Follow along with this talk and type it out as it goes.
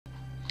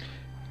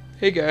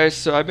Hey guys,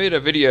 so I made a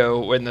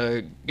video when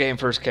the game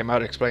first came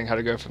out explaining how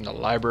to go from the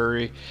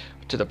library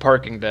to the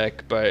parking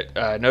deck, but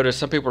I noticed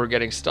some people were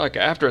getting stuck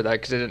after that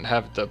because they didn't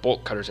have the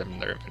bolt cutters in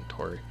their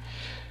inventory.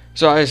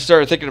 So I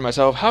started thinking to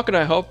myself, how can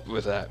I help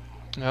with that?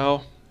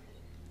 Well,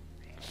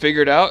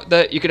 figured out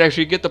that you could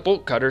actually get the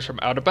bolt cutters from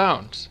out of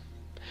bounds.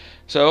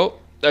 So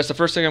that's the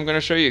first thing I'm going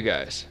to show you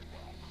guys.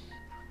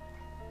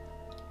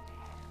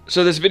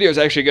 So this video is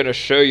actually going to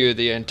show you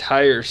the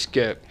entire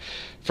skip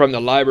from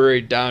the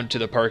library down to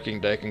the parking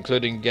deck,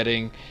 including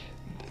getting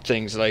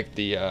things like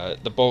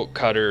the bolt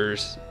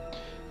cutters,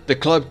 the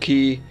club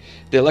key,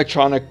 the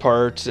electronic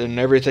parts, and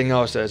everything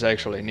else that's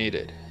actually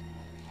needed.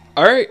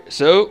 Alright,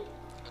 so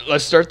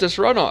let's start this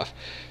run off.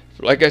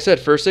 Like I said,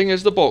 first thing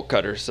is the bolt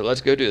cutters, so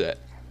let's go do that.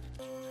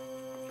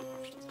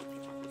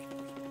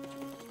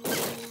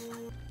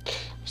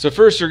 So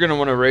first you're going to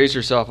want to raise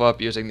yourself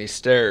up using these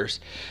stairs.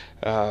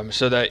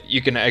 So that you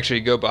can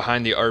actually go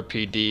behind the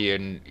RPD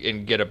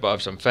and get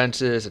above some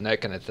fences and that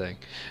kind of thing.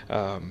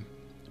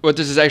 What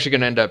this is actually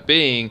going to end up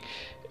being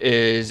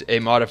is a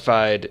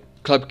modified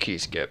club key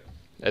skip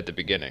at the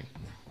beginning.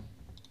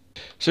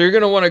 So you're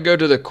going to want to go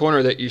to the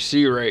corner that you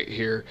see right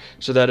here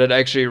so that it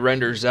actually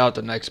renders out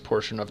the next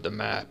portion of the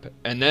map.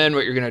 And then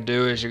what you're going to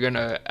do is you're going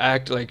to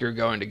act like you're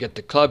going to get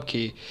the club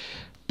key,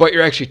 but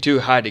you're actually too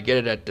high to get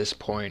it at this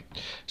point.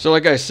 So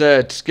like I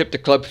said, skip the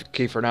club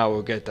key for now,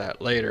 we'll get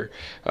that later.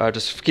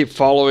 Just keep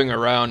following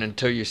around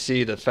until you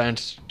see the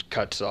fence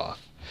cuts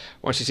off.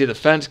 Once you see the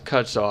fence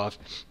cuts off,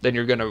 then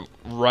you're going to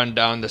run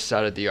down the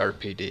side of the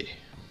RPD.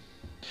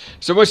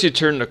 So once you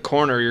turn the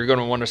corner, you're going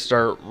to want to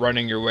start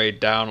running your way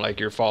down like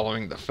you're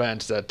following the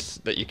fence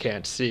that you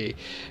can't see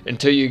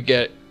until you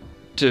get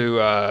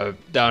to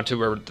down to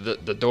where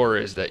the door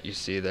is that you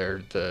see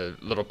there, the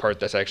little part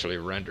that's actually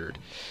rendered.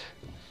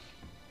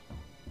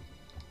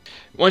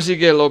 Once you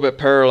get a little bit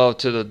parallel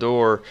to the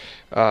door,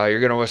 you're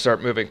going to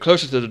start moving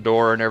closer to the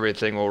door and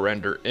everything will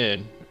render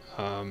in.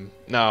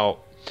 Now,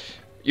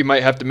 you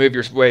might have to move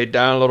your way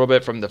down a little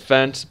bit from the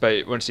fence,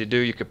 but once you do,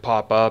 you can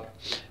pop up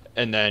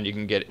and then you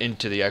can get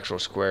into the actual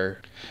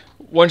square.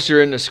 Once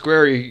you're in the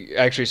square, you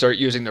actually start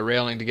using the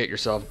railing to get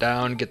yourself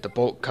down, get the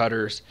bolt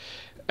cutters,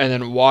 and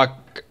then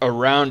walk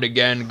around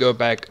again, go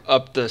back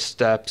up the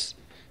steps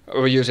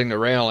or using the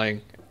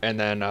railing, and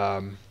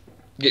then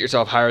get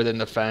yourself higher than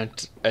the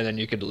fence, and then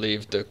you could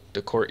leave the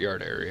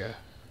courtyard area.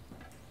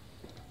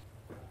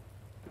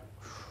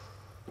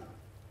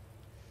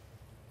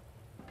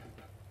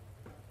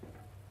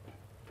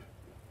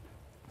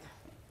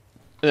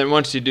 And then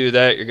once you do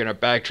that, you're going to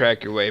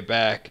backtrack your way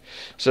back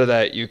so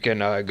that you can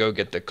go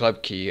get the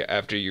club key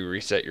after you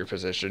reset your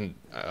position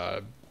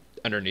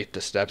underneath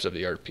the steps of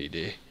the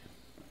RPD.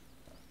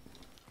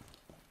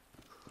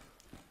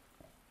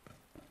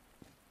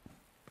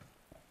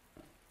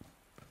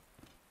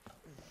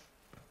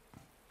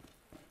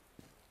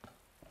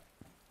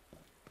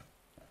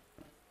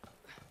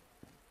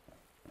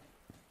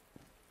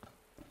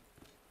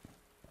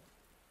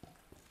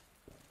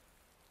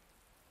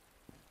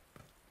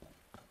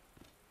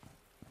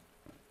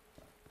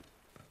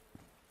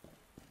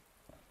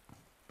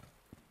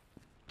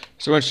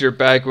 So once you're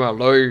back, you want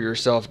to lower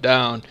yourself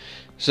down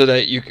so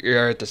that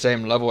you're at the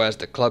same level as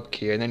the club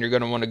key. And then you're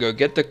going to want to go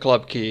get the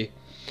club key,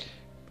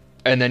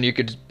 and then you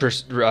could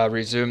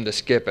resume the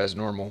skip as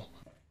normal.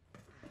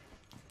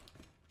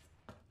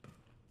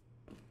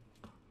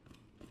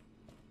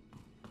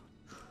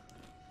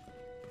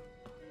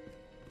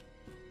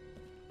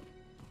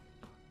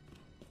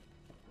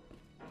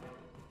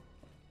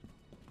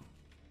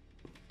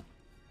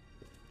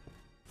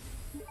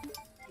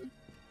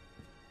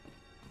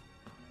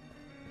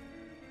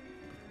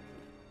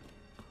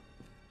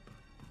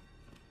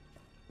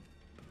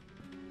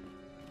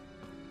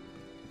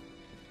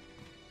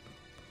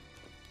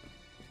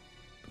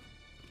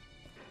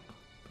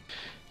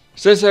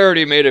 Since I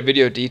already made a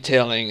video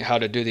detailing how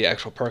to do the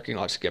actual parking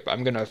lot skip,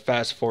 I'm going to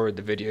fast forward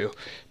the video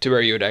to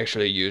where you would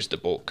actually use the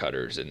bolt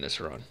cutters in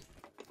this run.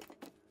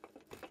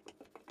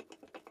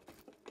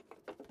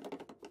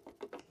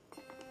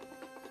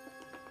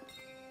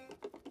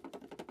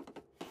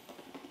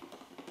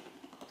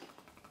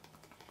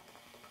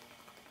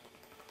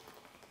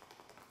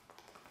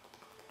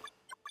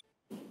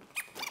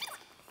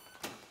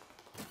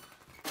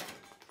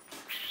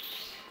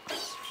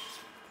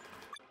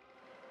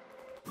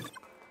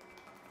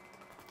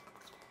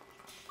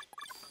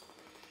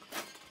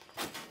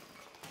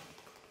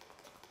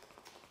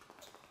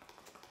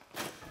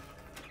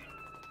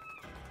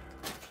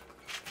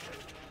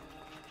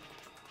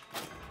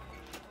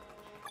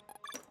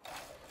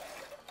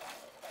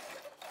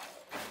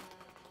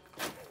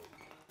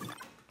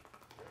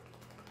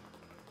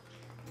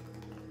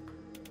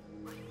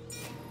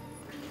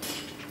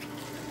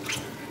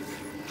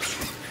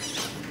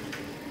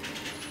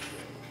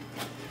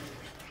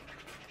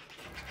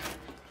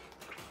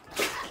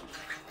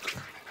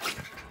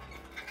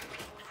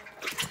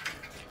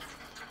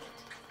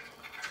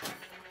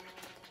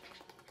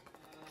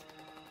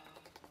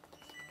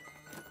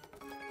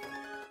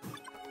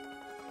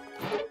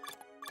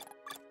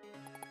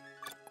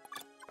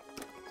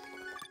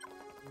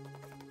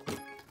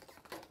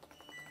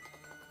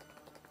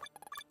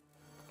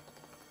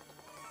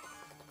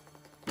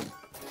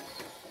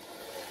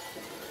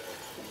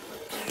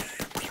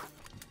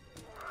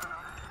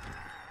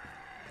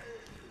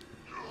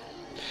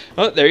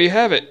 Oh, there you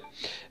have it.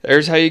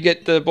 There's how you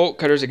get the bolt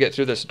cutters to get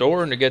through this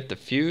door and to get the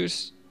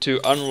fuse to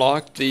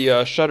unlock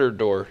the shutter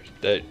door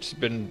that's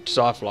been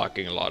soft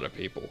locking a lot of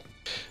people.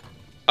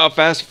 I'll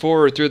fast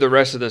forward through the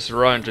rest of this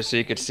run just so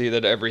you can see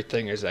that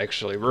everything is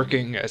actually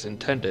working as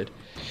intended.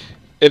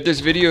 If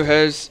this video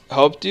has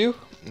helped you,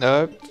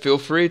 feel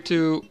free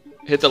to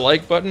hit the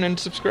like button and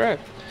subscribe.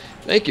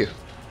 Thank you.